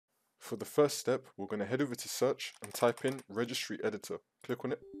for the first step, we're going to head over to search and type in registry editor. Click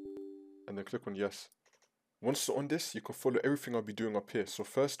on it and then click on yes. Once you're on this, you can follow everything I'll be doing up here. So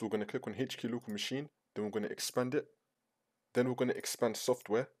first, we're going to click on HK local machine, then we're going to expand it, then we're going to expand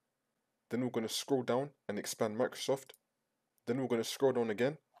software, then we're going to scroll down and expand Microsoft, then we're going to scroll down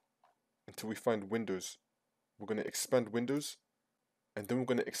again until we find Windows. We're going to expand Windows, and then we're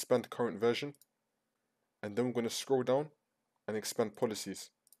going to expand current version, and then we're going to scroll down and expand policies.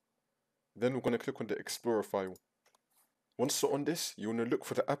 Then we're going to click on the Explorer file. Once you're on this, you want to look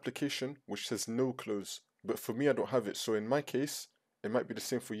for the application which says no close. But for me, I don't have it. So in my case, it might be the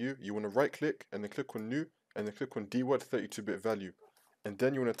same for you. You want to right click and then click on new and then click on dword 32-bit value. And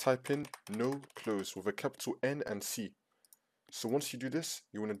then you want to type in no close with a capital N and C. So once you do this,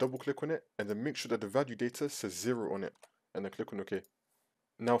 you want to double click on it and then make sure that the value data says 0 on it. And then click on OK.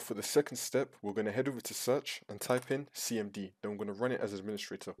 Now for the second step, we're going to head over to search and type in CMD. Then we're going to run it as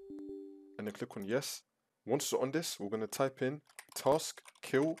administrator. And then click on yes. Once you're on this, we're going to type in task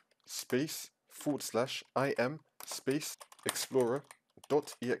kill space /im space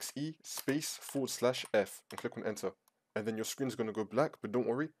explorer.exe space /f and click on enter. And then your screen's going to go black, but don't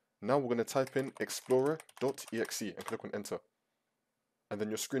worry. Now we're going to type in explorer.exe and click on enter. And then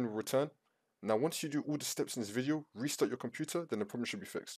your screen will return. Now once you do all the steps in this video, restart your computer, then the problem should be fixed.